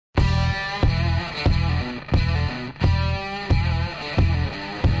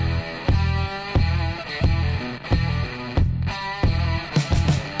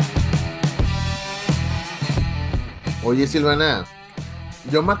Oye, Silvana,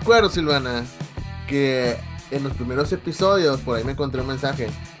 yo me acuerdo, Silvana, que en los primeros episodios, por ahí me encontré un mensaje.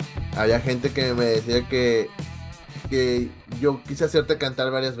 Había gente que me decía que yo quise hacerte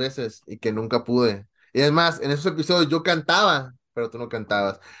cantar varias veces y que nunca pude. Y es más, en esos episodios yo cantaba, pero tú no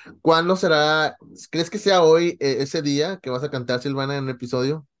cantabas. ¿Cuándo será? ¿Crees que sea hoy, ese día que vas a cantar, Silvana, en un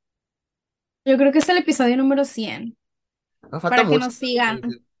episodio? Yo creo que es el episodio número 100 No, falta para que mucho. nos sigan.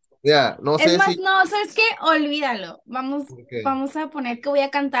 Ya, no Es sé más, si... no, ¿sabes qué? Olvídalo. Vamos, Ok. vamos a poner que voy a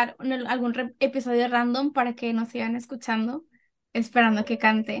cantar algún episodio random para que nos sigan escuchando, esperando que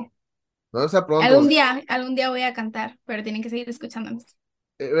cante. No sea pronto. Algún día voy a cantar, pero tienen que seguir escuchándonos.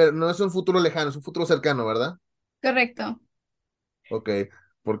 No es un futuro lejano, es un futuro cercano, ¿verdad? Correcto. Ok,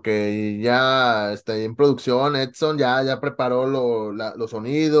 porque ya está en producción, Edson ya preparó los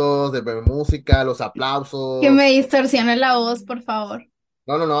sonidos de música, los Que aplausos. me distorsione la voz, por favor.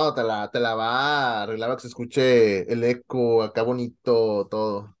 No, te la va a arreglar para que se escuche el eco acá bonito,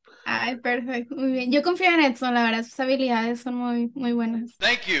 todo. Ay, perfecto, muy bien. Yo confío en Edson, la verdad, sus habilidades son muy, muy buenas.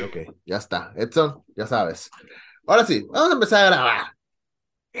 Ok, ya está. Edson, ya sabes. Ahora sí, vamos a empezar a grabar.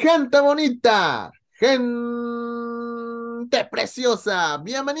 Gente bonita, gente preciosa,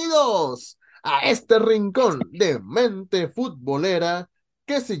 bienvenidos a este rincón de mente futbolera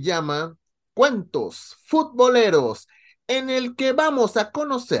que se llama Cuentos Futboleros, en el que vamos a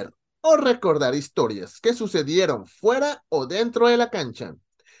conocer o recordar historias que sucedieron fuera o dentro de la cancha.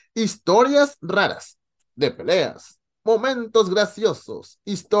 Historias raras, de peleas, momentos graciosos,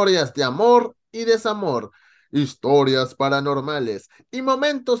 historias de amor y desamor, historias paranormales y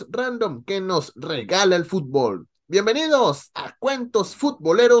momentos random que nos regala el fútbol. Bienvenidos a Cuentos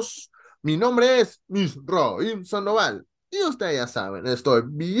Futboleros. Mi nombre es Mizzrraím y ustedes ya saben, estoy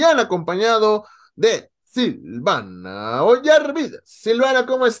bien acompañado de Silvana Ollarvides. Silvana,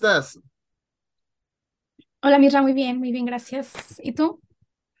 ¿cómo estás? Hola, Mirra, muy bien, gracias. ¿Y tú?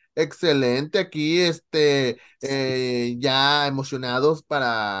 Excelente, aquí ya emocionados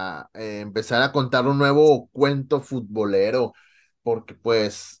para empezar a contar un nuevo cuento futbolero, porque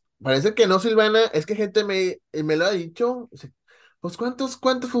pues parece que no, Silvana, es que gente me lo ha dicho, dice, pues ¿cuántos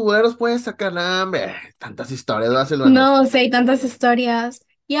futboleros puedes sacar? No, hombre, tantas historias, ¿verdad, Silvana? No sé, hay tantas historias.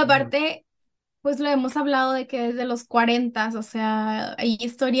 Y Ujú. aparte, pues lo hemos hablado de que desde los 40, o sea, hay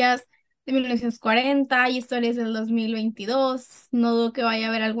historias de 1940, hay historias del 2022, no dudo que vaya a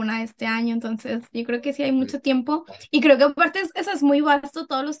haber alguna de este año, entonces yo creo que sí hay Sí. mucho tiempo y creo que aparte eso es muy vasto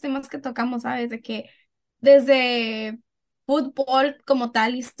todos los temas que tocamos, ¿sabes? De que desde fútbol como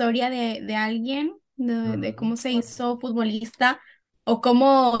tal, historia de alguien, de Ujú. cómo se hizo futbolista o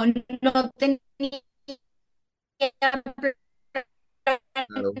cómo no tenía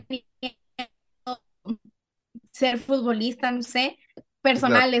Claro, ser futbolista, no sé, sí, claro.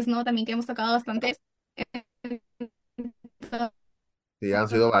 personales, ¿no? También que hemos tocado bastantes. Sí, han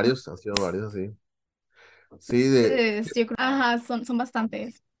sido varios, sí. Sí, Yo creo, ajá, son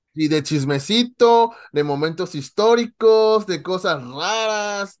bastantes. y de chismecito, de momentos históricos, de cosas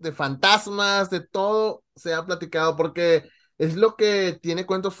raras, de fantasmas, de todo se ha platicado porque es lo que tiene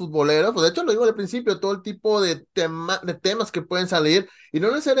cuentos futboleros. Pues de hecho lo digo al principio, todo el tipo de temas que pueden salir y no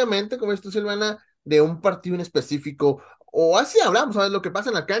necesariamente, como dices tú, Silvana, de un partido en específico. O así hablamos, ¿sabes? Lo que pasa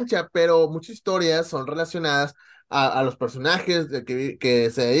en la cancha, pero muchas historias son relacionadas a los personajes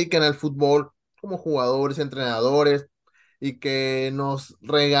que se dedican al fútbol, como jugadores, entrenadores y que nos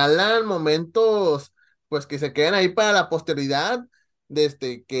regalan momentos, pues que se quedan ahí para la posteridad,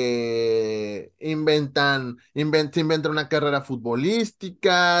 desde que se inventan una carrera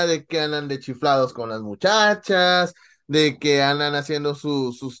futbolística, de que andan de chiflados con las muchachas, de que andan haciendo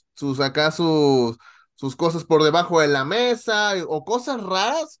sus cosas por debajo de la mesa, o cosas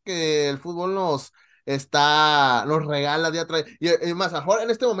raras que el fútbol nos regala día tras día. Y más, ahora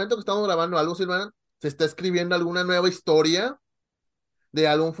en este momento que estamos grabando algo, Silvana, se está escribiendo alguna nueva historia de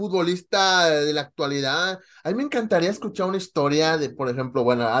algún futbolista de la actualidad. A mí me encantaría escuchar una historia de, por ejemplo,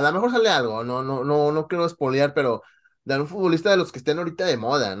 bueno, a lo mejor sale algo, no quiero espolear, pero de algún futbolista de los que estén ahorita de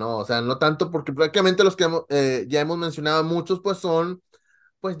moda, ¿no? O sea, no tanto porque prácticamente los que ya hemos mencionado muchos, pues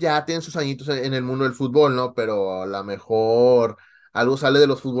pues ya tienen sus añitos en el mundo del fútbol, ¿no? Pero a lo mejor algo sale de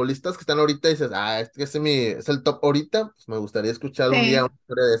los futbolistas que están ahorita y dices, es el top ahorita, pues me gustaría escuchar un día Sí, una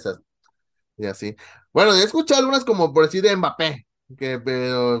historia de esas. Y así. Bueno, he escuchado algunas como por decir de Mbappé,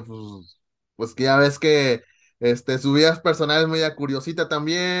 pero pues que ya ves que su vida personal es media curiosita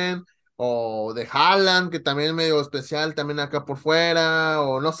también, o de Haaland, que también es medio especial también acá por fuera,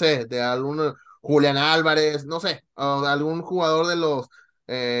 o no sé, de algún Julián Álvarez, no sé, o de algún jugador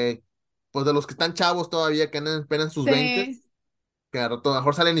eh, pues de los que están chavos todavía, que andan apenas en sus sí. veintes, que a lo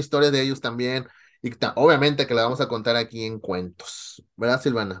mejor salen historias de ellos también. y obviamente que la vamos a contar aquí en cuentos, ¿verdad,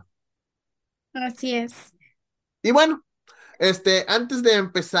 Silvana? Así es. Y bueno, antes de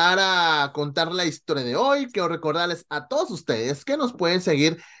empezar a contar la historia de hoy, quiero recordarles a todos ustedes que nos pueden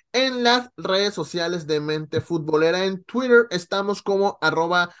seguir en las redes sociales de Mente Futbolera. En Twitter estamos como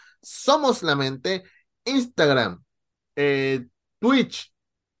 @somos la mente, Instagram, eh, Twitch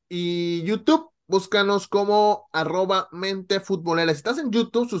y YouTube. Búscanos como @mente futbolera. Si estás en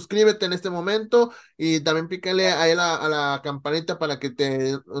YouTube, suscríbete en este momento y también pícale ahí a la campanita para que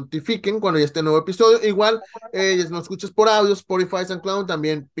te notifiquen cuando ya esté el nuevo episodio. Igual, si nos escuchas por audio, Spotify, SoundCloud,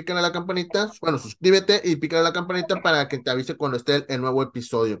 también pícale a la campanita. Bueno, suscríbete y pícale a la campanita para que te avise cuando esté el nuevo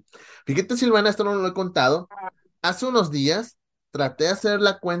episodio. Fíjate, Silvana, esto no lo he contado. Hace unos días traté de hacer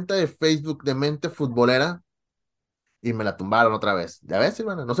la cuenta de Facebook de Mente Futbolera y me la tumbaron otra vez. Ya ves,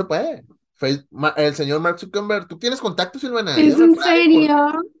 Silvana, no se puede. El señor Mark Zuckerberg, ¿tú tienes contacto, Silvana? ¿Es Dígame en por ahí.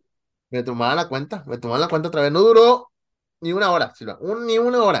 serio? Me tomaron la cuenta otra vez. No duró ni una hora, Silvana. Ni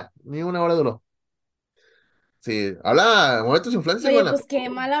una hora duró. Sí, habla momentos influencia, Oye, Silvana. pues qué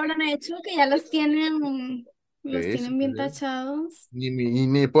mal habrán hecho que ya los Sí, sí, tienen bien sí. tachados.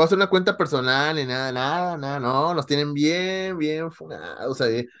 Ni puedo hacer una cuenta personal, ni nada, nada, nada, no, los tienen bien, bien funados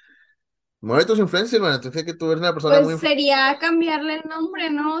ahí. Momentos influencia, Silvana, tú sé que tú eres una persona Pues muy... sería cambiarle el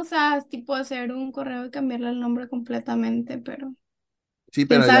nombre, ¿no? O sea, tipo hacer un correo y cambiarle el nombre completamente, pero Sí, quién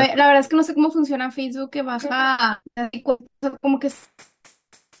pero ya... sabe. La verdad es que no sé cómo funciona Facebook, que baja como que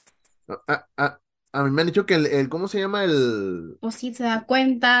A, a, a mí me han dicho que ¿cómo se llama el... o sí se da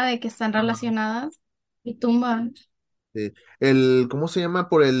cuenta de que están relacionadas y tumba. ¿cómo se llama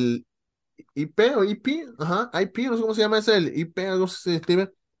por el IP o IP? Ajá, IP, no sé cómo se llama ese, el IP, algo se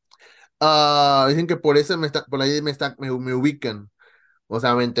escribe. Dicen que por eso por ahí me ubican. O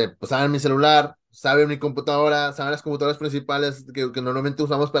sea, pues saben mi celular, saben mi computadora, saben las computadoras principales que normalmente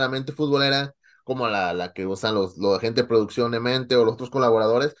usamos para Mente Futbolera, como la que usan la gente de producción de Mente o los otros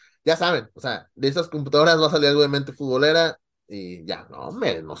colaboradores. Ya saben, o sea, de esas computadoras va a salir algo de Mente Futbolera y ya, no,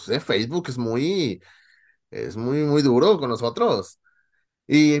 hombre, no sé, Facebook es muy duro con nosotros.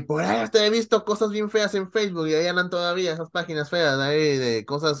 Y por ahí hasta he visto cosas bien feas en Facebook y ahí andan todavía esas páginas feas ahí de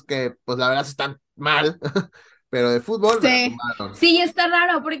cosas que pues la verdad sí están mal, pero de fútbol me la Sí, tumbaron. sí, está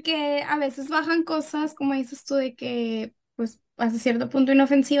raro porque a veces bajan cosas, como dices tú, de que, pues, hasta cierto punto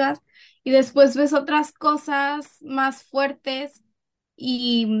inofensivas, y después ves otras cosas más fuertes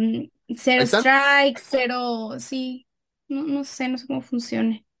y Ahí cero están. strikes, cero, sí, no sé cómo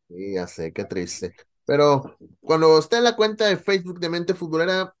funcione. Sí, ya sé, qué triste. Pero cuando esté en la cuenta de Facebook de Mente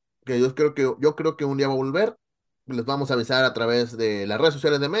Futbolera, que yo creo que un día va a volver, les vamos a avisar a través de las redes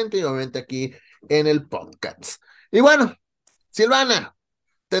sociales de Mente y obviamente aquí en el podcast. Y bueno, Silvana,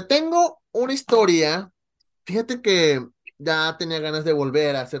 te tengo una historia. Fíjate que ya tenía ganas de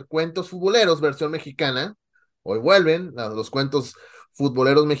volver a hacer cuentos futboleros versión mexicana. Hoy vuelven los cuentos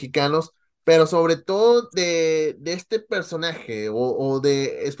futboleros mexicanos, pero sobre todo de este personaje o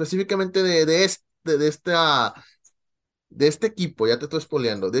de específicamente de este equipo, ya te estoy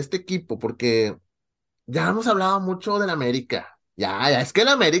spoileando, de este equipo, porque ya hemos hablado mucho del América. Ya, es que el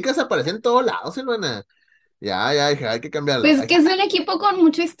América se aparece en todos lados, Silvana. Ya, dije, hay que cambiarle. Pues que es un equipo con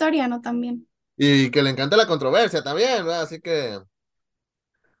mucha historia, ¿no? También. Y que le encanta la controversia también, ¿verdad?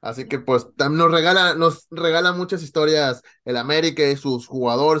 Así que pues nos regala muchas historias el América y sus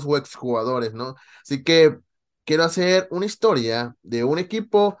jugadores o exjugadores, ¿no? Así que quiero hacer una historia de un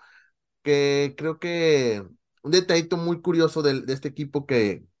equipo que creo que un detallito muy curioso de este equipo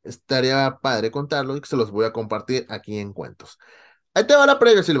que estaría padre contarlo y que se los voy a compartir aquí en cuentos. Ahí te va la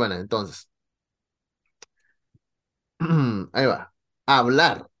previa, Silvana, entonces. Ahí va.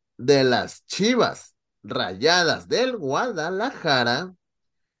 Hablar de las Chivas Rayadas del Guadalajara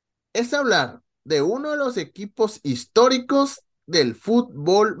es hablar de uno de los equipos históricos del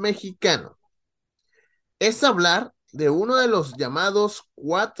fútbol mexicano. Es hablar de uno de los llamados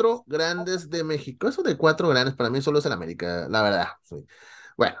cuatro grandes de México. Eso de cuatro grandes para mí solo es en América, la verdad. Sí.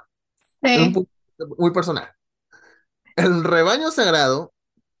 Bueno, es un Sí. punto muy personal. El rebaño sagrado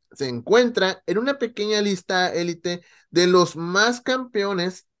se encuentra en una pequeña lista élite de los más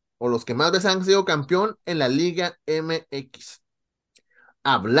campeones o los que más veces han sido campeón en la Liga MX.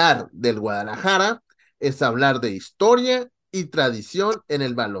 Hablar del Guadalajara es hablar de historia y tradición en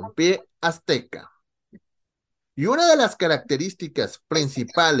el balompié azteca. Y una de las características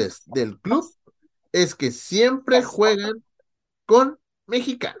principales del club es que siempre juegan con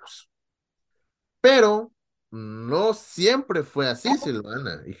mexicanos. Pero no siempre fue así,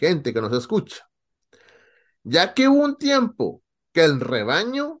 Silvana, y gente que nos escucha, ya que hubo un tiempo que el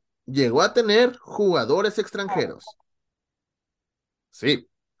rebaño llegó a tener jugadores extranjeros. Sí,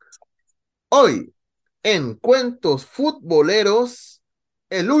 Hoy, en Cuentos Futboleros,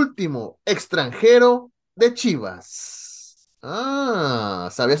 el último extranjero de Chivas.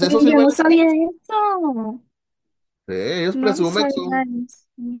 ¿Sabías eso, Yo no Silvana? sabía eso. Sí, ellos No presumen sabía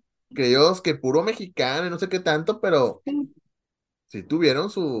eso. que ellos, que puro mexicano y no sé qué tanto, pero Sí. sí tuvieron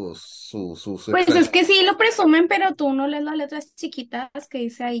sus Pues es extranjeros. que sí lo presumen, pero tú no lees las letras chiquitas que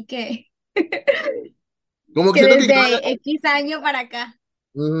dice ahí que, Como que que siento que ignoran, desde X año para acá.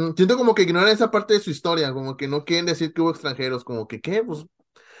 siento como que ignoran esa parte de su historia, como que no quieren decir que hubo extranjeros, como que, ¿qué? Pues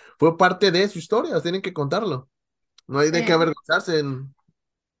fue parte de su historia, tienen que contarlo. No hay de qué Eh, avergonzarse.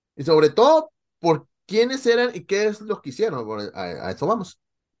 Y sobre todo, por quiénes eran y qué es lo que hicieron. A eso vamos.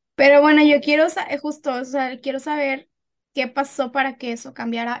 pero bueno, yo quiero justo, o sea, quiero saber qué pasó para que eso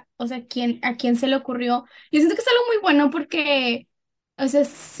cambiara, o sea, a quién se le ocurrió. Yo siento que es algo muy bueno porque, o sea,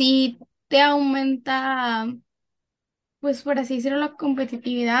 sí te aumenta, pues por así decirlo, la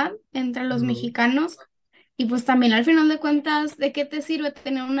competitividad entre los Ujú. mexicanos. Y pues también al final de cuentas, ¿de qué te sirve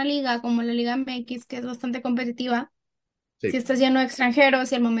tener una liga como la Liga MX, que es bastante competitiva, si Sí. estás lleno de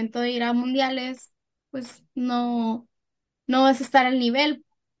extranjeros y al momento de ir a mundiales, pues no vas a estar al nivel?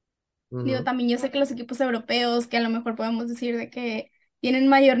 Digo, Ujú. también yo sé que los equipos europeos, que a lo mejor podemos decir de que tienen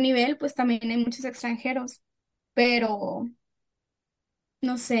mayor nivel, pues también hay muchos extranjeros, pero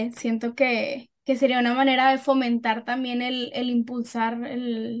no sé, siento que sería una manera de fomentar también el impulsar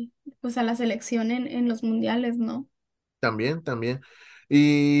pues a la selección en los mundiales, ¿no? También, también.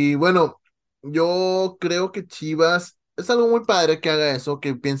 Y bueno, yo creo que Chivas es algo muy padre que haga eso,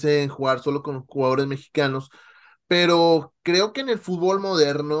 que piense en jugar solo con jugadores mexicanos, pero creo que en el fútbol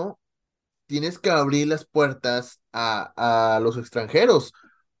moderno tienes que abrir las puertas a los extranjeros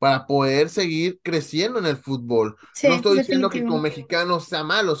para poder seguir creciendo en el fútbol. No Sí, estoy diciendo que definitivo. con mexicanos sea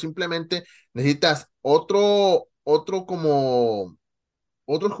malo, simplemente necesitas otro como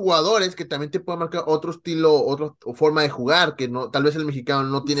otros jugadores que también te pueden marcar otro estilo, otra forma de jugar, que no, tal vez el mexicano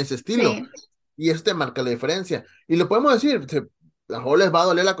no tiene ese estilo. Sí, Y eso te marca la diferencia. Y lo podemos decir, a lo mejor les va a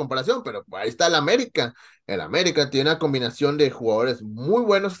doler la comparación, pero ahí está el América. El América tiene una combinación de jugadores muy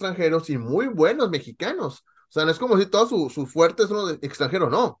buenos extranjeros y muy buenos mexicanos. O sea, no es como si todos sus fuertes son los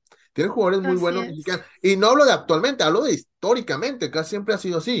extranjeros, no. Tiene jugadores muy así buenos es. mexicanos. Y no hablo de actualmente, hablo de históricamente, casi siempre ha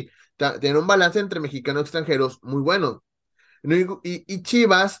sido así. Tiene un balance entre mexicanos y extranjeros muy bueno. No, y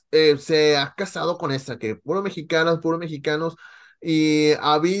Chivas se ha casado con esa, que puro mexicanos, y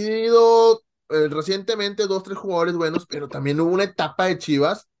ha habido recientemente dos, tres jugadores buenos, pero también hubo una etapa de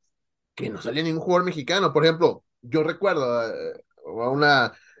Chivas que no salía ningún jugador mexicano. Por ejemplo, yo recuerdo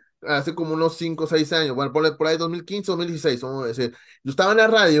hace como unos 5 o 6 años, bueno, por ahí 2015, 2016, vamos a decir, yo estaba en la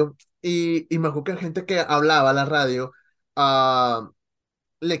radio y me acuerdo que la gente que hablaba a la radio ah,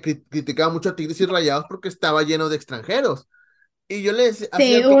 le criticaba mucho a Tigres y Rayados porque estaba lleno de extranjeros. Y yo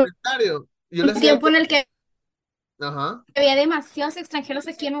hacía Sí, el hubo comentario. Yo le un hacía el tiempo en el que Ajá. había demasiados extranjeros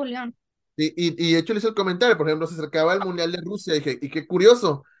aquí en Nuevo León. Y de hecho le hice el comentario. Por ejemplo, se acercaba el Mundial de Rusia. Y dije, y qué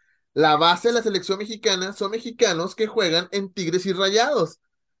curioso. La base de la selección mexicana son mexicanos que juegan en Tigres y Rayados.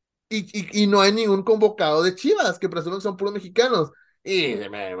 Y no hay ningún convocado de Chivas, que presumen que son puros mexicanos. Y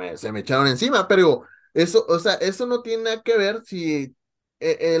se me echaron encima. Pero eso, o sea, eso no tiene nada que ver si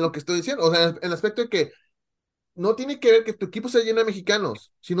lo que estoy diciendo. O sea, en el aspecto de que no tiene que ver que tu equipo sea lleno de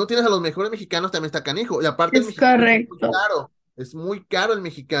mexicanos. Si no tienes a los mejores mexicanos, también está canijo. Y aparte el Es mexicano es muy correcto. caro. Es muy caro el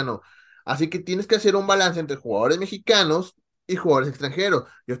mexicano. Así que tienes que hacer un balance entre jugadores mexicanos y jugadores extranjeros.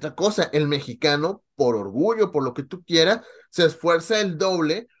 Y otra cosa, el mexicano, por orgullo, por lo que tú quieras, se esfuerza el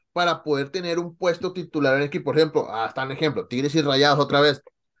doble para poder tener un puesto titular en el equipo. Por ejemplo, hasta un ejemplo, Tigres y Rayados otra vez.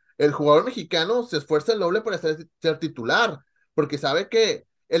 El jugador mexicano se esfuerza el doble para ser titular, porque sabe que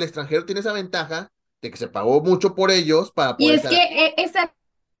el extranjero tiene esa ventaja de que se pagó mucho por ellos para Y poder es estar. que,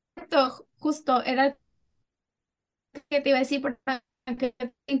 exacto, justo, era lo que te iba a decir, por que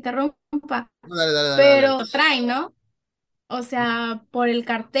te interrumpa, Dale, dale, dale, dale. pero trae, ¿no? O sea, por el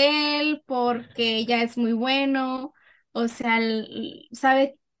cartel, porque ya es muy bueno, o sea,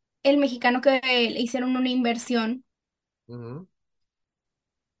 sabe el mexicano que le hicieron una inversión Ujú.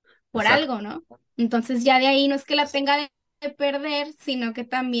 por Exacto. algo, ¿no? Entonces ya de ahí no es que la tenga de perder, sino que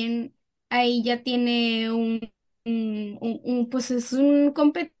también ahí ya tiene pues es un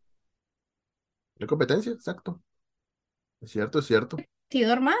La competencia, exacto. Es cierto, es cierto.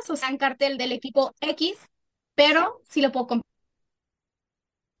 competidor más, o sea, en cartel del equipo X, pero sí lo puedo competir.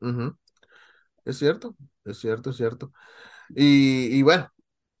 Ujú. Es cierto, es cierto, es cierto. Y bueno,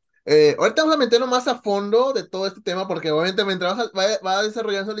 ahorita vamos a meternos más a fondo de todo este tema, porque obviamente mientras va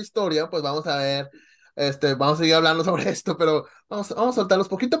desarrollando la historia, pues vamos a ver. vamos a seguir hablando sobre esto, pero vamos a soltarlos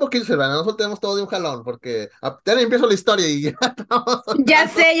poquito a poquito, Silvana, no soltemos todo de un jalón, porque ya empiezo la historia y ya estamos Ya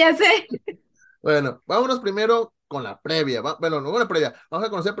soltando. sé, ya sé. Bueno, vámonos primero con la previa. Bueno, no una previa. Vamos a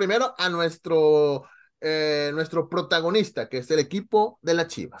conocer primero a nuestro protagonista, que es el equipo de las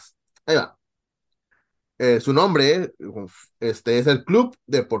Chivas. Ahí va. Su nombre es el Club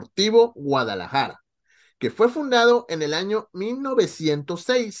Deportivo Guadalajara, que fue fundado en el año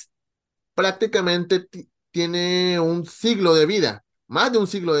 1906. Prácticamente tiene un siglo de vida, más de un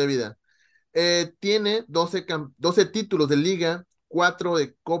siglo de vida. Tiene 12 títulos de liga, 4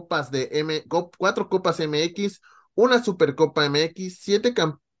 de copas 4 copas MX, una Supercopa MX, 7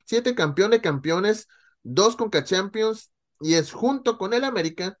 campeón de campeones, 2 Conca Champions, y es junto con el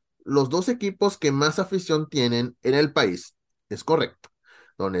América los dos equipos que más afición tienen en el país. Es correcto.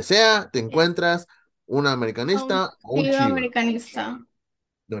 Donde sea, te Es encuentras un un americanista o un chivo chiva. americanista.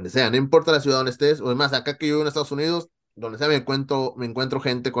 Donde sea, no importa la ciudad donde estés, o además, acá que yo vivo en Estados Unidos, donde sea me encuentro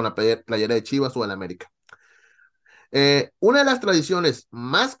gente con la playera de Chivas o del América. Una de las tradiciones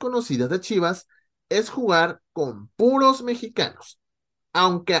más conocidas de Chivas es jugar con puros mexicanos,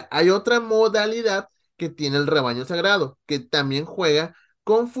 aunque hay otra modalidad que tiene el rebaño sagrado, que también juega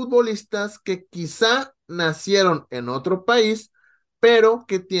con futbolistas que quizá nacieron en otro país, pero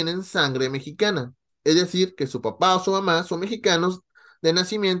que tienen sangre mexicana. Es decir, que su papá o su mamá son mexicanos de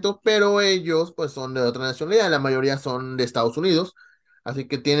nacimiento, pero ellos pues son de otra nacionalidad, la mayoría son de Estados Unidos, así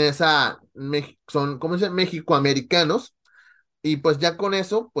que tienen son, ¿cómo se dice? Mexicoamericanos, y pues ya con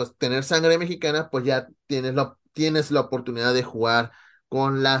eso, pues tener sangre mexicana, pues ya tienes la oportunidad de jugar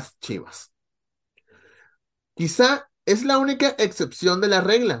con las Chivas. Quizá es la única excepción de la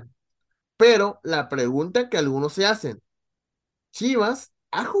regla, pero la pregunta que algunos se hacen, ¿Chivas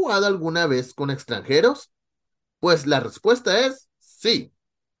ha jugado alguna vez con extranjeros? Pues la respuesta es sí,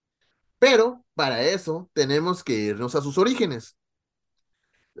 pero para eso tenemos que irnos a sus orígenes.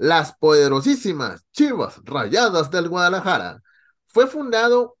 Las poderosísimas Chivas Rayadas del Guadalajara fue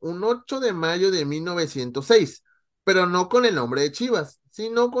fundado un 8 de mayo de 1906, pero no con el nombre de Chivas,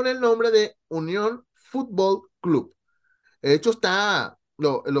 sino con el nombre de Unión Fútbol Club. De hecho,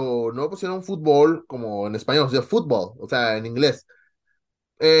 no pusieron fútbol como en español, o sea, fútbol, o sea, en inglés.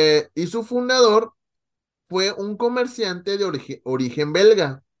 Y su fundador fue un comerciante de origen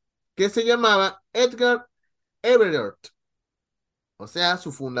belga que se llamaba Edgar Everett. O sea,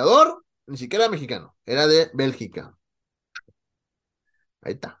 su fundador ni siquiera era mexicano, era de Bélgica.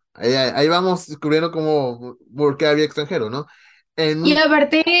 Ahí está. Ahí vamos descubriendo por qué había extranjero, ¿no? Y En,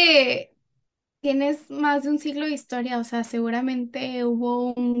 aparte, tienes más de un siglo de historia, o sea, seguramente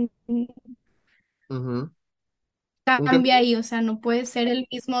hubo un Ujú. Un cambio cambio. ahí, o sea, no puede ser el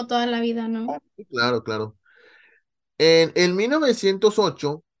mismo toda la vida, ¿no? Claro, claro. En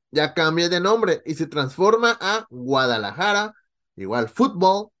 1908 ya cambia de nombre y se transforma a Guadalajara, igual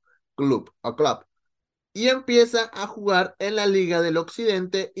Fútbol Club o Club, y empieza a jugar en la Liga del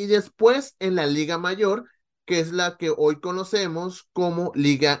Occidente y después en la Liga Mayor, que es la que hoy conocemos como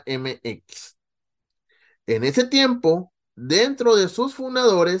Liga MX. En ese tiempo, dentro de sus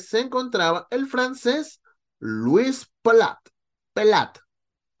fundadores se encontraba el francés Louis Palat. Pelat.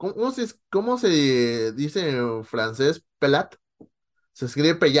 ¿Cómo se dice en francés Pelat? Se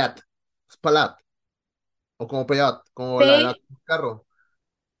escribe Pellat. Es Palat. O como Pellat, como la P, carro.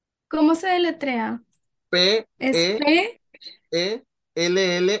 ¿cómo se deletrea? ¿Es P?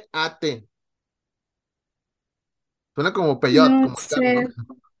 Pellat. Suena como Peyot, No como el carro, ¿no? sé.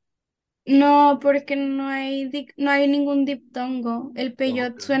 No, porque no hay ningún diptongo. El Ok.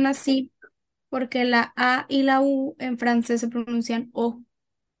 peyot suena así porque la A y la U en francés se pronuncian O.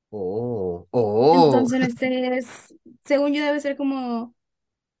 Oh, oh. Entonces, según yo, debe ser como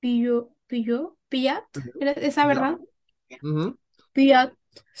pillat, ¿esa Ya. verdad? Ujú. Pillat,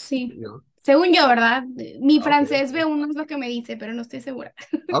 sí. Ya. Según yo, ¿verdad? Mi Ok, francés ok. B1 es lo que me dice, pero no estoy segura.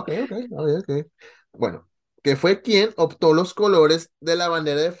 Ok, ok, ok, ok. Bueno, que fue quien optó los colores de la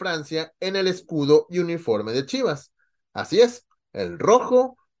bandera de Francia en el escudo y uniforme de Chivas. Así es, el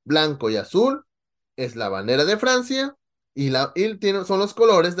rojo, blanco y azul es la bandera de Francia son los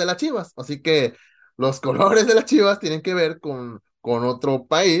colores de las Chivas. Así que los colores de las Chivas tienen que ver con otro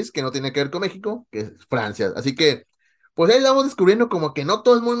país que no tiene que ver con México, que es Francia. Así que, pues ahí vamos descubriendo como que no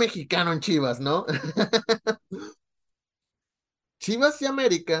todo es muy mexicano en Chivas, ¿no? Chivas y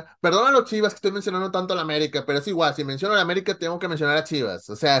América, perdón a los Chivas que estoy mencionando tanto a la América, pero es igual, si menciono a la América tengo que mencionar a Chivas,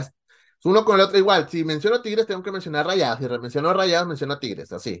 o sea, es uno con el otro igual, si menciono a Tigres tengo que mencionar a Rayados, si menciono a Rayados menciono a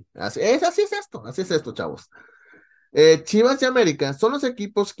Tigres, así es esto, chavos. Chivas y América son los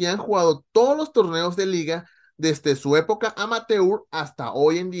equipos que han jugado todos los torneos de liga desde su época amateur hasta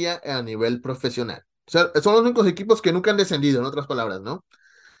hoy en día a nivel profesional. sea, son los únicos equipos que nunca han descendido, en otras palabras, ¿no?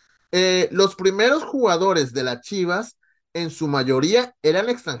 Los primeros jugadores de las Chivas, en su mayoría, eran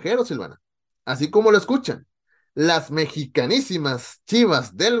extranjeros, Silvana. Así como lo escuchan. Las mexicanísimas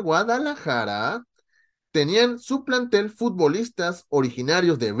Chivas del Guadalajara tenían su plantel futbolistas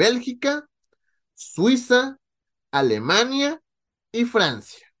originarios de Bélgica, Suiza, Alemania y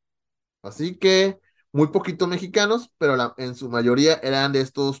Francia. Así que muy poquitos mexicanos, pero en su mayoría eran de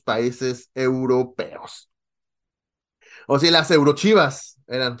estos países europeos. O sea, las eurochivas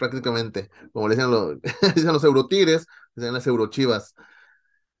eran prácticamente, como le decían decían los eurotigres, decían las eurochivas.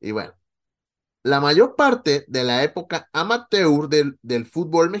 Y bueno, la mayor parte de la época amateur del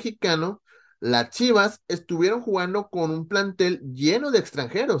fútbol mexicano, las Chivas estuvieron jugando con un plantel lleno de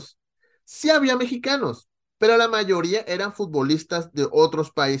extranjeros. Sí había mexicanos, pero la mayoría eran futbolistas de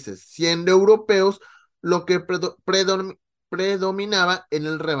otros países, siendo europeos lo que predominaba en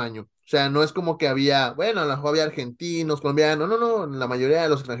el rebaño. O sea, no es como que había, bueno, a lo mejor había argentinos, colombianos, no, no, la mayoría de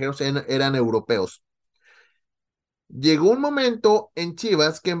los extranjeros eran europeos. Llegó un momento en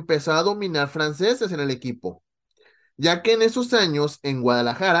Chivas que empezó a dominar franceses en el equipo, ya que en esos años en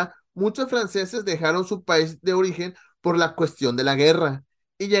Guadalajara muchos franceses dejaron su país de origen por la cuestión de la guerra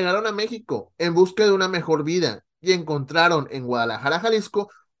y llegaron a México en busca de una mejor vida y encontraron en Guadalajara, Jalisco,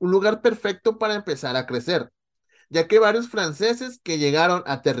 un lugar perfecto para empezar a crecer, ya que varios franceses que llegaron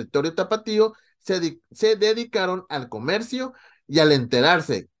a territorio tapatío se dedicaron al comercio y al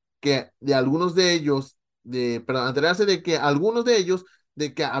enterarse que de algunos de ellos, perdón, enterarse de que algunos de ellos,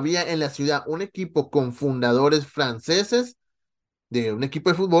 de que había en la ciudad un equipo con fundadores franceses, de un equipo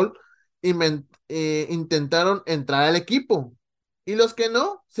de fútbol, intentaron entrar al equipo. Y los que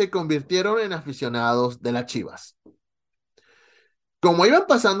no, se convirtieron en aficionados de las Chivas. Como iban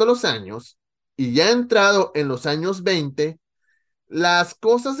pasando los años, y ya entrado en los años 20, las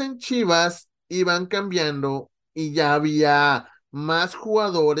cosas en Chivas iban cambiando y ya había más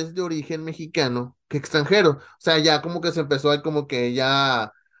jugadores de origen mexicano que extranjero. O sea, ya como que se empezó a como que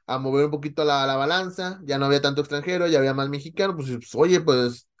ya a mover un poquito la balanza, ya no había tanto extranjero, ya había más mexicano, pues, oye,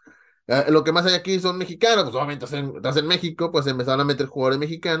 pues lo que más hay aquí son mexicanos, pues obviamente estás en México, pues empezaron a meter jugadores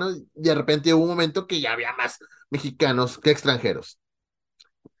mexicanos y de repente hubo un momento que ya había más mexicanos que extranjeros.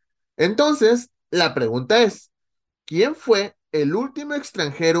 Entonces, la pregunta es, ¿quién fue el último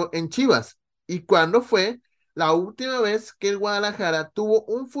extranjero en Chivas? ¿Y cuándo fue la última vez que el Guadalajara tuvo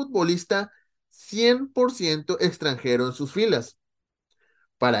un futbolista 100% extranjero en sus filas?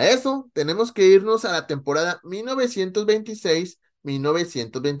 Para eso, tenemos que irnos a la temporada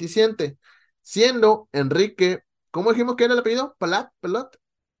 1926-1927, siendo Enrique, ¿cómo dijimos que era el apellido? Blat,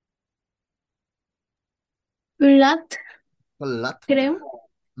 Palat. creo.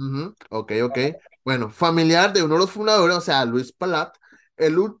 Ujú, ok, ok. Bueno, familiar de uno de los fundadores, o sea, Luis Palat,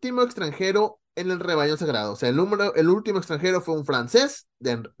 el último extranjero en el rebaño sagrado. O sea, el último extranjero fue un francés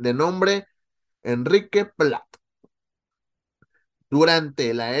de nombre Enrique Palat.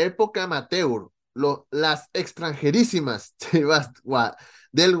 Durante la época amateur, las extranjerísimas Chivas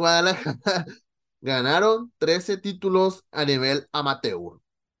del Guadalajara ganaron 13 títulos a nivel amateur.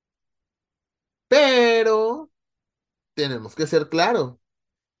 Pero tenemos que ser claros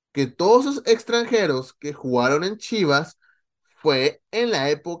que todos esos extranjeros que jugaron en Chivas fue en la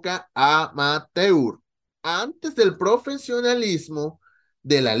época amateur, antes del profesionalismo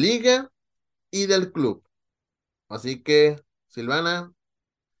de la liga y del club. Así que, Silvana,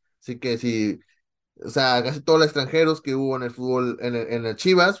 así que sí, o sea, casi todos los extranjeros que hubo en el fútbol, en el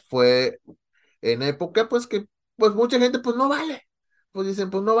Chivas, fue en época, pues que, pues mucha gente, pues no vale. Pues dicen,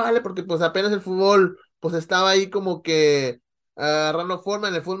 pues no vale, porque pues apenas el fútbol, pues estaba ahí como que agarrando forma,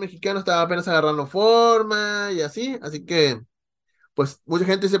 en el fútbol mexicano estaba apenas agarrando forma y así que, pues mucha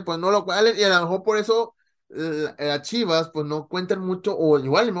gente dice, pues no lo vale, y a lo mejor por eso las Chivas, pues no cuentan mucho, o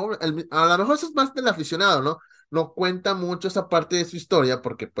igual, ¿no? A lo mejor eso es más del aficionado, ¿no? No cuenta mucho esa parte de su historia,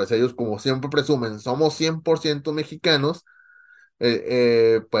 porque pues ellos, como siempre presumen, somos 100% mexicanos,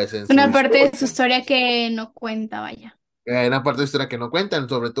 pues en su Una parte historia, de su historia que no cuenta, vaya. hay una parte de su historia que no cuentan,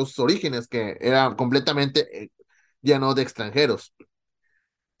 sobre todo sus orígenes, que eran completamente llenos de extranjeros.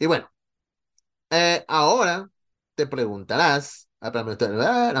 Y bueno, ahora te preguntarás,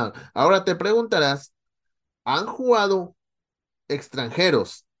 no, ahora te preguntarás, ¿han jugado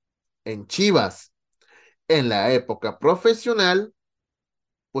extranjeros en Chivas en la época profesional?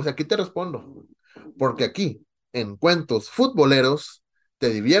 Pues aquí te respondo, porque aquí, en Cuentos Futboleros, te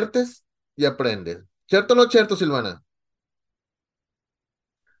diviertes y aprendes. ¿Cierto o no cierto, Silvana?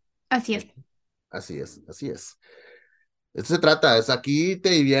 Así es. Así es, así es. Eso se trata, es aquí te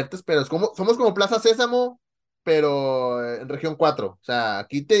diviertes, pero somos como Plaza Sésamo, pero en región 4. O sea,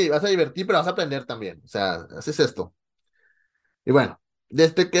 aquí te vas a divertir, pero vas a aprender también. O sea, haces esto. Y bueno,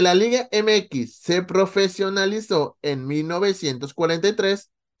 desde que la Liga MX se profesionalizó en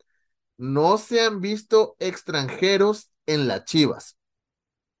 1943, no se han visto extranjeros en las Chivas.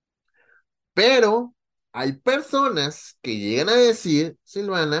 Pero hay personas que llegan a decir,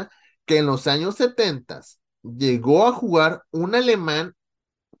 Silvana, que en los años 70 llegó a jugar un alemán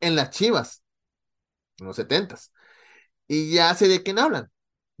en las Chivas, en los 70. Y ya sé de quién hablan,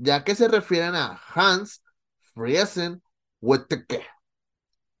 ya que se refieren a Hans Friesen Weteke.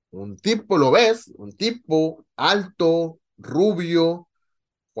 Un tipo, ¿lo ves? Un tipo alto, rubio,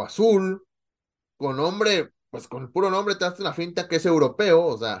 o azul, con nombre, pues con el puro nombre te hace una finta que es europeo,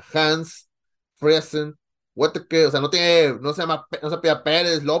 o sea, Hans Friesen Weteke, o sea, no se llama, no se apellida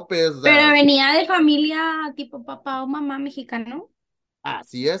Pérez, López, o Pero sea, venía de familia tipo papá o mamá mexicano.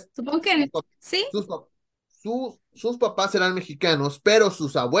 así es. Supongo Sus, que pap- sí. sus papás eran mexicanos, pero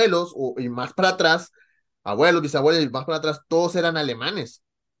sus abuelos, y más para atrás, abuelos, bisabuelos y más para atrás, todos eran alemanes.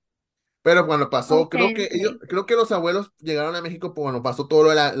 Pero cuando pasó, Ok, creo que ok. ellos, creo que los abuelos llegaron a México, pues, cuando pasó todo lo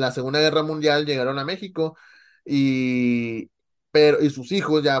de la Segunda Guerra Mundial, llegaron a México y, y sus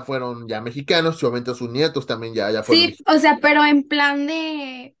hijos ya fueron ya mexicanos, y obviamente sus nietos también ya fueron Sí, mexicanos. o sea, pero en plan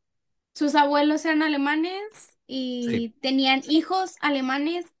de sus abuelos eran alemanes Sí, y tenían hijos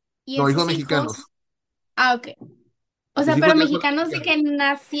alemanes y no, hijos esos hijos, mexicanos. ah, ok. O Sus sea, hijos pero ya fueron mexicanos de mexicanos. que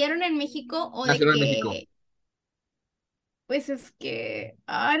nacieron en México o de Nacieron en México. que, pues es que,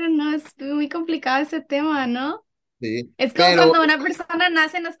 I don't know, es muy complicado ese tema, ¿no? Sí, Es como pero cuando una persona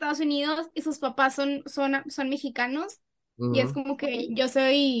nace en Estados Unidos y sus papás son mexicanos y es ujú, como que yo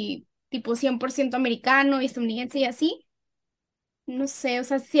soy tipo 100% americano y estadounidense y así. No sé, o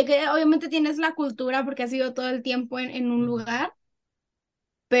sea, sí que obviamente tienes la cultura porque has vivido todo el tiempo en un lugar,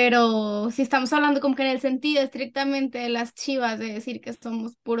 pero si estamos hablando como que en el sentido estrictamente de las Chivas, de decir que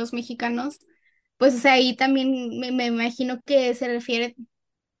somos puros mexicanos, pues o sea, ahí también me imagino que se refiere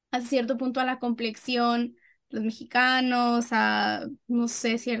a cierto punto a la complexión, los mexicanos, a, no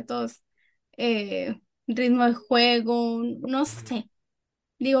sé, ciertos ritmos de juego, no sé.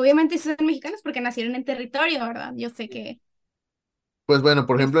 Digo, obviamente si son mexicanos porque nacieron en territorio, ¿verdad? Yo sé pues bueno,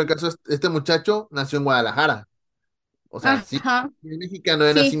 por que ejemplo, el sí. caso de este muchacho nació en Guadalajara. O sea, sí, Ajá. es mexicano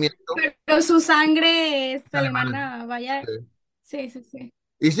de Sí, nacimiento, pero su sangre es es alemán. alemana, vaya. Sí. Sí, sí, sí.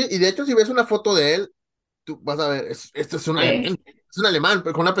 Y sí, y de hecho, si ves una foto de él, tú vas a ver, esto es un alemán, Sí, es un alemán,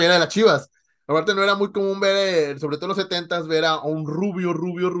 pero con una playera de las Chivas. Aparte, no era muy común ver, sobre todo en los 70 ver a un rubio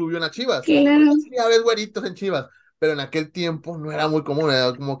en las Chivas. claro. Ahorita sí ya ves güeritos en Chivas, pero en aquel tiempo no era muy común,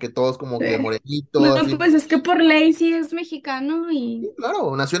 era como que todos como que Sí. No, morenitos, así. pues es que por ley sí es mexicano Sí, y...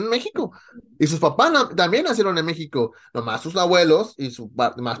 claro, nació en México. Y sus papás también nacieron en México, nomás sus abuelos y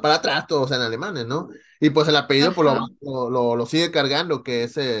más para atrás todos eran alemanes, ¿no? Y pues el apellido pues, Ajá. lo sigue cargando, que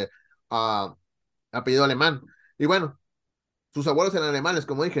es ah, apellido alemán. Y bueno, sus abuelos eran alemanes,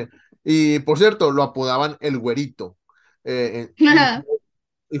 como dije. Y por cierto, lo apodaban el güerito.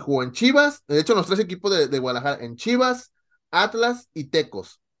 Y jugó en Chivas, de hecho, en los tres equipos de Guadalajara, en Chivas, Atlas y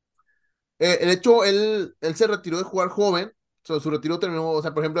Tecos. De hecho, él se retiró de jugar joven. Su retiro terminó, o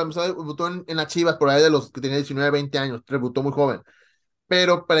sea, por ejemplo, debutó en las Chivas por ahí de los que tenía 19, 20 años, debutó muy joven.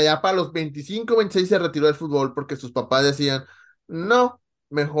 Pero para allá, para los 25, 26 se retiró del fútbol porque sus papás decían, no,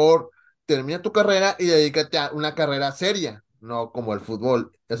 mejor termina tu carrera y dedícate a una carrera seria, no como el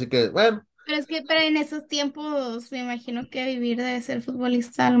fútbol. Así que, bueno, Pero es que pero en esos tiempos me imagino que vivir de ser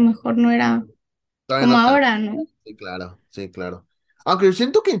futbolista a lo mejor no era todavía como no tanto. ahora, ¿no? Sí, claro, sí, claro. Aunque yo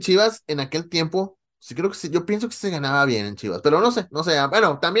siento que en Chivas, en aquel tiempo, sí creo que sí, yo pienso que se ganaba bien en Chivas, pero no sé,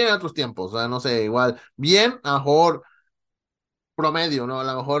 bueno, también en otros tiempos, o sea, no sé, igual, bien, a lo mejor promedio, ¿no? A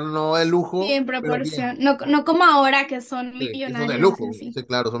lo mejor no de Sí, lujo, en pero bien, proporción. No, no como ahora que son sí, que son de millonarios y lujo, así. sí,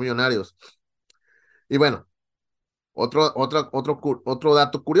 claro, son millonarios. Y bueno, otro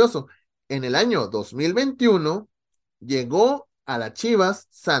dato curioso, en el año 2021 llegó a las Chivas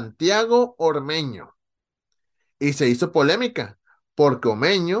Santiago Ormeño y se hizo polémica, porque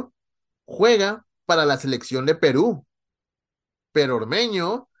Ormeño juega para la selección de Perú, pero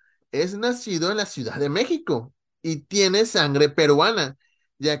Ormeño es nacido en la Ciudad de México y tiene sangre peruana,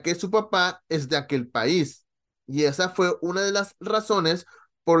 ya que su papá es de aquel país. Y esa fue una de las razones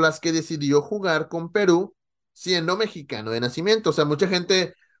por las que decidió jugar con Perú siendo mexicano de nacimiento. O sea, mucha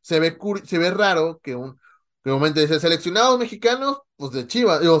gente se ve raro que un momento dice seleccionados mexicanos, pues de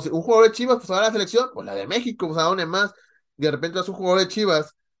Chivas, digo, un jugador de Chivas, pues va a la selección, pues la de México, pues a dónde más. Y de repente es un jugador de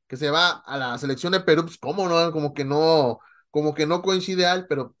Chivas que se va a la selección de Perú, pues cómo no, como que no coincide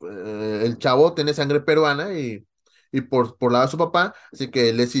pero el chavo tiene sangre peruana y por lado de su papá, así que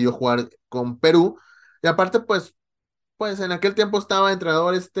él decidió jugar con Perú. Y aparte, pues en aquel tiempo estaba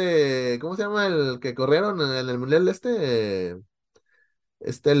entrenador ¿cómo se llama el que corrieron en el Mundial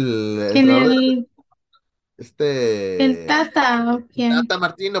el ¿Quién entrenador de el Tata o quién? Tata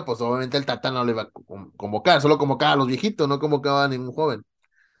Martino, pues obviamente el Tata no lo iba a convocar, solo convocaba a los viejitos, no convocaba a ningún joven.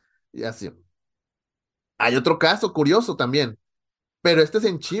 Y así. Hay otro caso curioso también, pero este es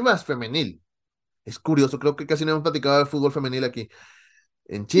en Chivas femenil. Es curioso, creo que casi no hemos platicado de fútbol femenil aquí.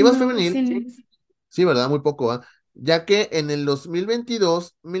 En Chivas No, femenil, casi no. sí, ¿verdad? Muy poco, ¿ah? Ya que en el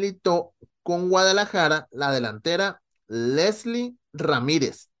 2022 militó con Guadalajara la delantera Leslie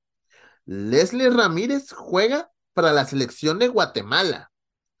Ramírez. Leslie Ramírez juega para la selección de Guatemala,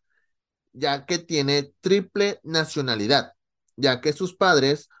 ya que tiene triple nacionalidad, ya que sus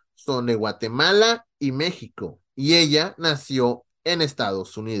padres son de Guatemala y México, y ella nació en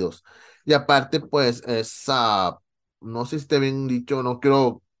Estados Unidos. Y aparte, pues, no sé si esté bien dicho, no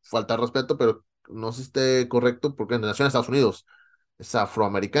quiero faltar respeto, pero no sé si esté correcto, porque nació en Estados Unidos, es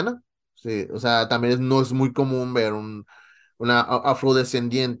afroamericana. Sí, o sea, también no es muy común ver una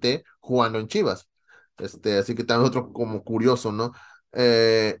afrodescendiente jugando en Chivas. Así que también otro como curioso, ¿no?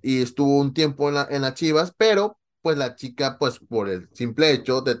 Y estuvo un tiempo en la Chivas, pero pues la chica, pues por el simple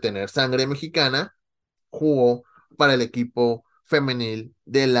hecho de tener sangre mexicana, jugó para el equipo femenil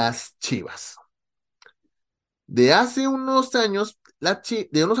de las Chivas. De hace unos años,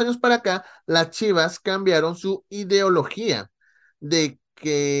 de unos años para acá, las Chivas cambiaron su ideología de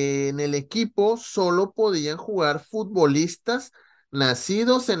que en el equipo solo podían jugar futbolistas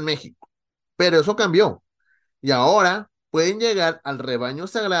nacidos en México. Pero eso cambió. Y ahora pueden llegar al rebaño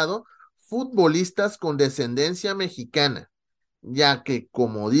sagrado futbolistas con descendencia mexicana, ya que,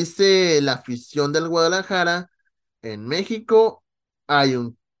 como dice la afición del Guadalajara, en México hay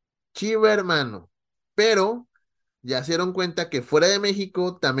un chiva hermano, pero ya se dieron cuenta que fuera de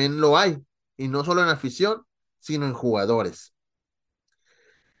México también lo hay, y no solo en afición, sino en jugadores.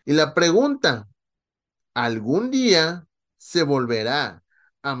 Y la pregunta, ¿algún día se volverá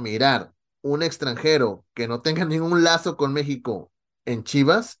a mirar un extranjero que no tenga ningún lazo con México en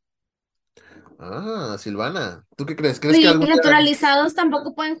Chivas? Ah, Silvana, ¿tú qué crees? ¿Crees que Y algún día... naturalizados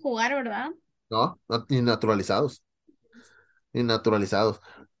tampoco pueden jugar, ¿verdad? No, no, innaturalizados, innaturalizados.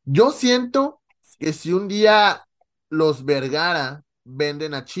 Yo siento que si un día los Vergara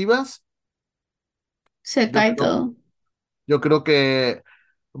venden a Chivas, Se yo cae creo, todo. yo creo que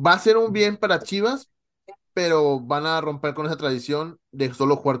va a ser un bien para Chivas, pero van a romper con esa tradición de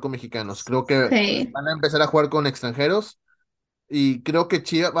solo jugar con mexicanos. Creo que Sí. van a empezar a jugar con extranjeros y creo que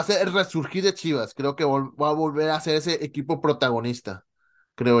Chivas va a ser el resurgir de Chivas. Creo que va a volver a ser ese equipo protagonista,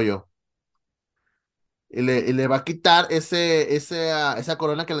 creo yo. Y le va a quitar esa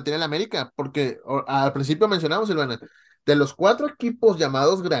corona que le tiene el América, porque al principio mencionamos, Silvana, de los cuatro equipos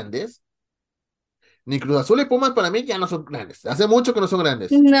llamados grandes, ni Cruz Azul y Pumas para mí ya no son grandes. Hace mucho que no son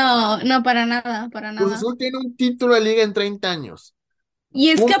grandes. No, no, para nada, para Cruz nada. Azul tiene un título de liga en 30 años. Y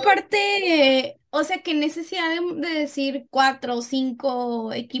es que Pumas, aparte, o sea, qué necesidad de decir cuatro o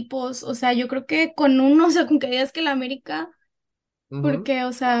cinco equipos, o sea, yo creo que con uno, o sea, con que digas que la América, ujú. porque,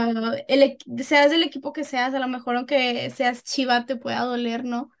 o sea, seas del equipo que seas, a lo mejor aunque seas Chiva te pueda doler,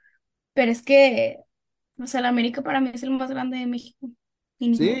 ¿no? Pero es que, o sea, la América para mí es el más grande de México. Y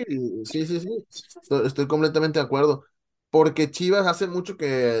ni Sí, modo. sí, sí, sí. Estoy completamente de acuerdo. Porque Chivas hace mucho que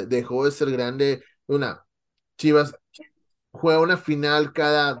dejó de ser grande. Chivas juega una final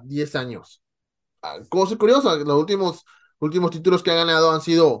cada 10 años. Cosa curiosa, los últimos títulos que ha ganado han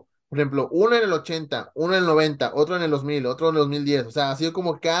sido, por ejemplo, uno en el 80, uno en el 90, otro en el 2000, otro en el 2010. O sea, ha sido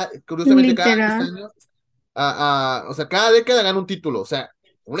como curiosamente, cada 10 Literal, años, o sea, cada década gana un título. O sea,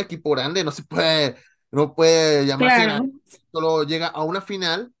 un equipo grande no puede llamarse grande. claro, Solo llega a una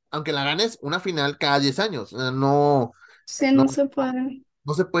final, aunque la ganes, una final cada 10 años. No, sí, no, no se puede.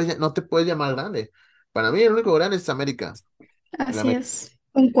 no te puedes llamar grande. Para mí, el único grande es América. El Así América. es,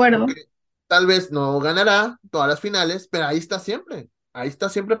 concuerdo. Porque tal vez no ganará todas las finales, pero ahí está siempre. Ahí está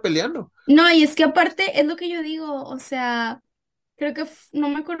siempre peleando. No, y es que aparte es lo que yo digo, o sea, creo que no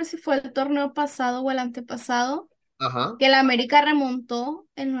me acuerdo si fue el torneo pasado o el antepasado, Ajá. que la América remontó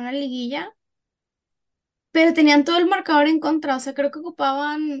en una liguilla, pero tenían todo el marcador en contra, o sea, creo que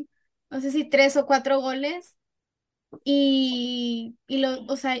ocupaban, no sé si tres o cuatro goles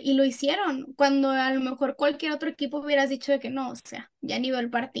o sea, y lo hicieron, cuando a lo mejor cualquier otro equipo hubieras dicho de que no, o sea, ya ni veo el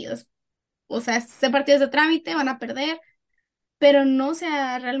partido, o sea, este partido es de trámite, van a perder, pero no, o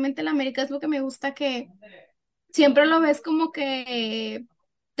sea, realmente la América es lo que me gusta que siempre lo ves como que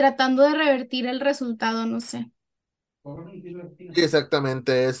tratando de revertir el resultado, no sé. Sí,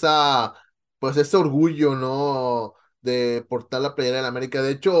 exactamente. Pues ese orgullo, ¿no? De portar la playera de la América.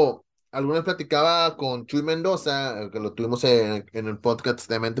 De hecho, alguna vez platicaba con Chuy Mendoza, que lo tuvimos en el podcast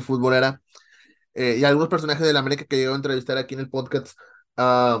de Mente Futbolera, y algunos personajes de la América que llegó a entrevistar aquí en el podcast,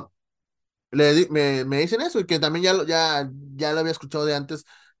 ah, me dicen eso, y que también ya lo había escuchado de antes,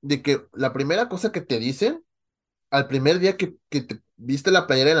 de que la primera cosa que te dicen, al primer día que te viste la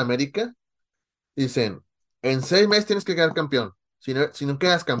playera en América, dicen, en 6 meses tienes que quedar campeón. Si no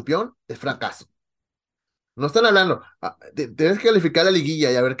quedas campeón, es fracaso. No están hablando, tienes que calificar la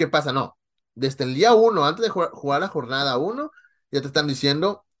liguilla y a ver qué pasa. No, desde el día uno, antes de jugar la jornada uno, ya te están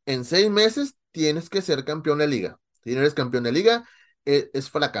diciendo, en 6 meses tienes que ser campeón de liga. Si no eres campeón de liga, es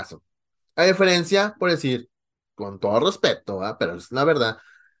fracaso. A diferencia, por decir, con todo respeto, ¿va? Pero es la verdad,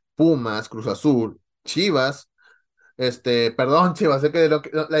 Pumas, Cruz Azul, Chivas, perdón, Chivas, sé que,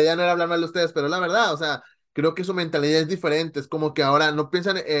 la idea no era hablar mal de ustedes, pero la verdad, o sea, creo que su mentalidad es diferente. Es como que ahora no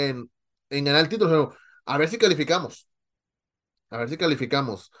piensan en ganar el título, sino a ver si calificamos, a ver si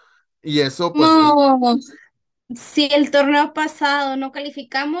calificamos. Y eso, pues, No, si el torneo pasado no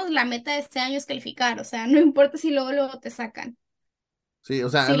calificamos, la meta de este año es calificar, o sea, no importa si luego te sacan. sí, o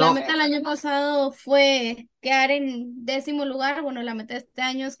sea, Si la no. meta el año pasado fue quedar en 10.º lugar, bueno, la meta de este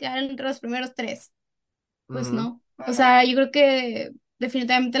año es quedar entre los primeros tres. Pues Ujú, no. O sea, yo creo que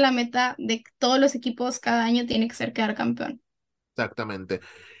definitivamente la meta de todos los equipos cada año tiene que ser quedar campeón. exactamente.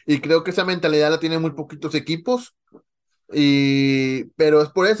 Y creo que esa mentalidad la tienen muy poquitos equipos. Pero es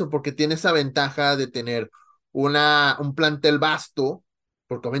por eso, porque tiene esa ventaja de tener un plantel vasto,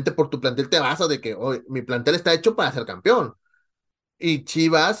 porque obviamente por tu plantel te basas de que "Oye, mi plantel está hecho para ser campeón". Y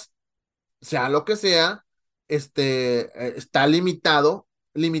Chivas, sea lo que sea, está limitado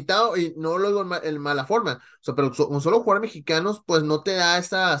y no lo digo en mala forma, o sea, pero un solo jugador mexicanos, pues no te da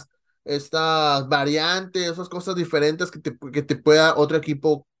estas variantes, esas cosas diferentes que te pueda otro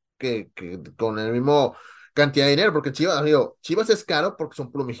equipo que con el mismo cantidad de dinero, porque Chivas, digo, Chivas es caro porque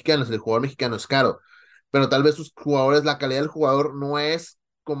son puros mexicanos, el jugador mexicano es caro, pero tal vez sus jugadores, la calidad del jugador no es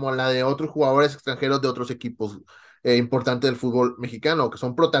como la de otros jugadores extranjeros de otros equipos importantes del fútbol mexicano, que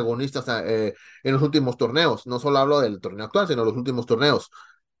son protagonistas en los últimos torneos. No solo hablo del torneo actual, sino los últimos torneos.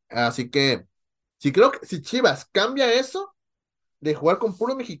 Así que, sí creo que si Chivas cambia eso de jugar con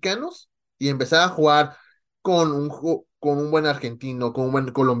puros mexicanos y empezar a jugar con un buen argentino, con un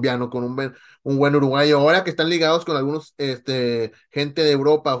buen colombiano, con un buen uruguayo, ahora que están ligados con algunos gente de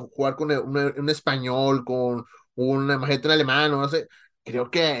Europa, jugar con un español, con un alemán, no sé, creo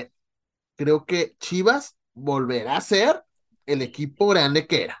que creo que Chivas volverá a ser el equipo grande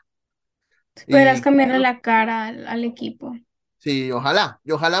que era. Podrás Y cambiarle la cara al equipo. sí, ojalá,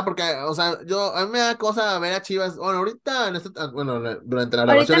 y ojalá, porque, o sea, a mí me da cosa ver a Chivas, bueno, ahorita, bueno, durante la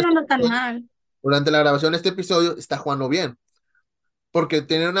grabación Ahorita de no este ando tan episodio, mal. está jugando bien, porque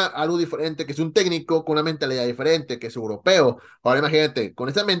tiene algo diferente, que es un técnico con una mentalidad diferente, que es europeo. Ahora imagínate, con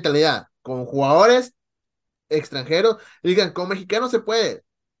esa mentalidad, con jugadores extranjeros, digan, con mexicanos se puede.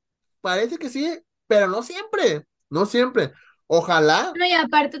 Parece que sí, pero no siempre, no siempre. Ojalá. No, y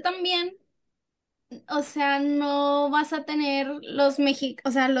aparte también, o sea, no vas a tener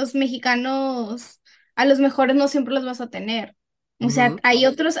o sea, los mexicanos, a los mejores no siempre los vas a tener. O sea, Ujú, hay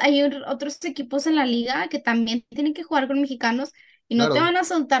otros equipos en la liga que también tienen que jugar con mexicanos y no te claro. van a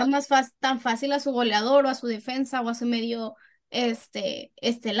soltar tan fácil a su goleador o a su defensa o a su medio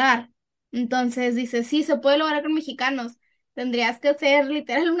estelar. Entonces dices, sí, se puede lograr con mexicanos. Tendrías que hacer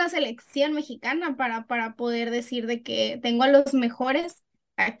literal una selección mexicana para poder decir de que tengo a los mejores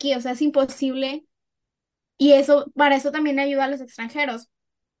aquí. O sea, es imposible y para eso también ayuda a los extranjeros.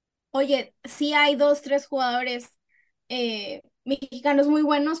 Oye, sí hay dos, tres jugadores mexicanos muy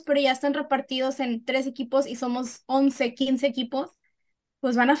buenos, pero ya están repartidos en tres equipos y somos 11 15 equipos,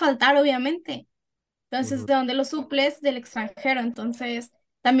 pues van a faltar, obviamente. Entonces, Ujú, ¿de dónde los suples? Del extranjero. Entonces,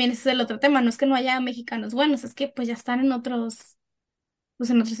 también ese es el otro tema. No es que no haya mexicanos buenos, es que pues ya están pues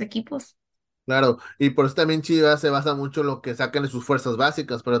en otros equipos. claro, y por eso también Chivas se basa mucho en lo que sacan de sus fuerzas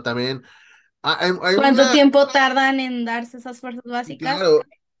básicas, pero también hay ¿Cuánto una, tiempo tardan en darse esas fuerzas básicas? claro,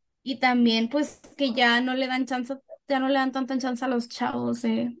 Y también, pues, que ya no le dan chance, ya no le dan tanta chance a los chavos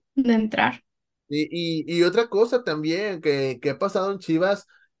de entrar. y otra cosa también que ha pasado en Chivas,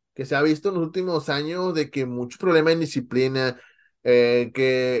 que se ha visto en los últimos años, de que mucho problema en disciplina,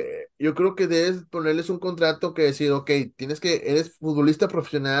 que yo creo que debes ponerles un contrato que decir, ok, eres futbolista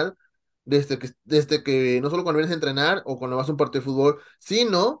profesional desde que no solo cuando vienes a entrenar o cuando vas a un partido de fútbol,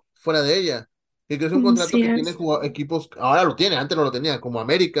 sino fuera de ella. Y que es un contrato Así que tienen es. equipos, ahora lo tiene, antes no lo tenía, como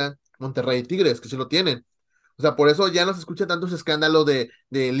América, Monterrey y Tigres, que sí lo tienen. O sea, por eso ya no se escucha tantos escándalos de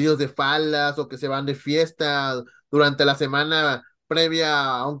líos de faldas o que se van de fiesta durante la semana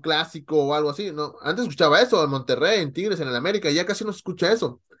previa a un clásico o algo así, ¿no? Antes escuchaba eso en Monterrey, en Tigres, en el América, y ya casi no se escucha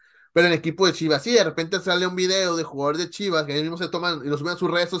eso. Pero en equipo de Chivas, sí, de repente sale un video de jugadores de Chivas que ellos mismos se toman y lo suben a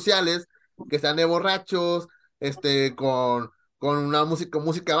sus redes sociales, que están de borrachos, con una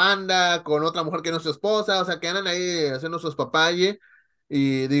música banda, con otra mujer que no es su esposa, o sea, que andan ahí haciendo sus papaye,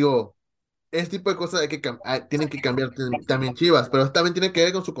 y digo, este tipo de cosas tienen que cambiar también Chivas, pero también tiene que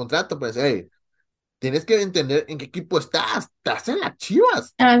ver con su contrato, pues, hey, tienes que entender en qué equipo estás en las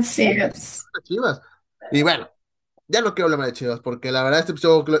Chivas, Así es. las Chivas, y bueno, ya no quiero hablar más de Chivas, porque la verdad este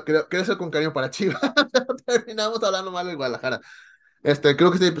episodio quiero ser con cariño para Chivas. Terminamos hablando mal de Guadalajara.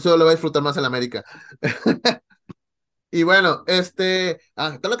 Creo que este episodio lo va a disfrutar más en América. Y bueno,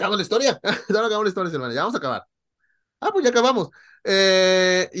 ya lo acabamos la historia. Ya lo acabamos la historia, Silvana. Ya vamos a acabar. Pues ya acabamos.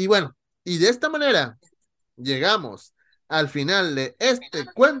 Y bueno, y de esta manera llegamos al final de este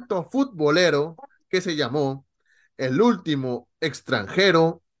cuento futbolero que se llamó El último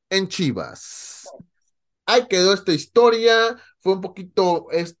extranjero en Chivas. Ahí quedó esta historia.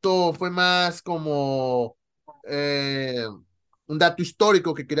 Esto fue más como eh, un dato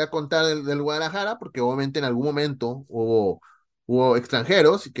histórico que quería contar del Guadalajara, porque obviamente en algún momento hubo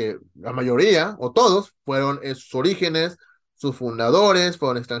extranjeros y que la mayoría o todos fueron sus orígenes, sus fundadores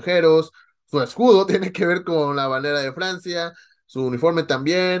fueron extranjeros, su escudo tiene que ver con la bandera de Francia, su uniforme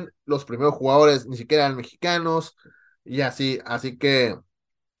también, los primeros jugadores ni siquiera eran mexicanos y así que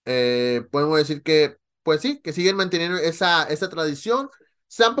podemos decir que, pues sí, que siguen manteniendo esa tradición.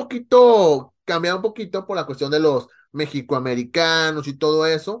 Se ha cambiado un poquito por la cuestión de los mexicoamericanos y todo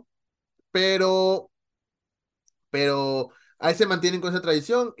eso, pero, pero ahí se mantienen con esa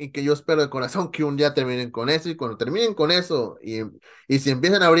tradición y que yo espero de corazón que un día terminen con eso y cuando terminen con eso y si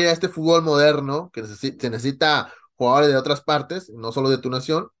empiezan a abrir a este fútbol moderno que se necesita jugadores de otras partes, no solo de tu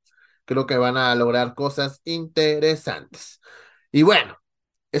nación, creo que van a lograr cosas interesantes. Y bueno.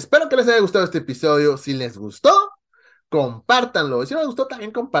 Espero que les haya gustado este episodio. Si les gustó, compártanlo. Y si no les gustó,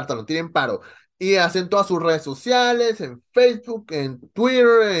 también compártanlo. Tienen paro. Y hacen todas sus redes sociales, en Facebook, en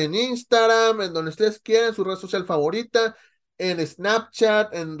Twitter, en Instagram, en donde ustedes quieran, su red social favorita, en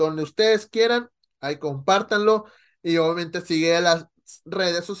Snapchat, en donde ustedes quieran. Ahí compártanlo. Y obviamente sigue a las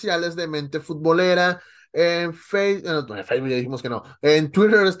redes sociales de Mente Futbolera. En Facebook ya dijimos que no. En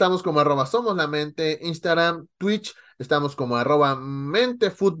Twitter estamos como @somos la mente. Instagram, Twitch. Estamos como @mente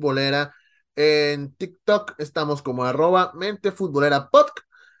futbolera. En TikTok estamos como @mente futbolera podcast.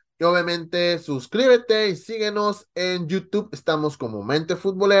 Y obviamente suscríbete y síguenos en YouTube. Estamos como Mente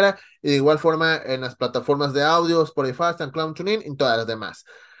Futbolera. Y de igual forma en las plataformas de audio, Spotify, SoundCloud, TuneIn y todas las demás.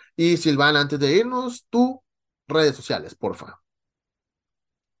 Y Silvana, antes de irnos, tus redes sociales, porfa.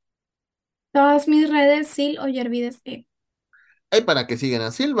 Todas mis redes, Sil o Yervides E. Y para que sigan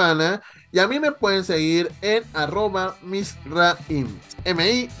a Silvana. Y a mí me pueden seguir en @Mizzrraím.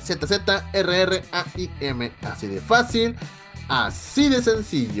 Mizzrraim. Así de fácil, así de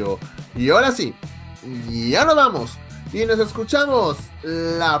sencillo. Y ahora sí, ya nos vamos. Y nos escuchamos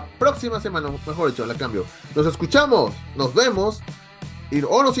la próxima semana. Mejor dicho, la cambio. Nos escuchamos, nos vemos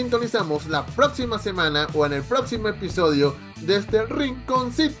o nos sintonizamos la próxima semana o en el próximo episodio de este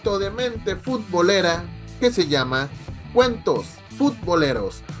rinconcito de mente futbolera que se llama Cuentos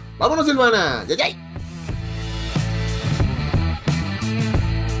Futboleros. ¡Vámonos, Silvana! ¡Yay, yay!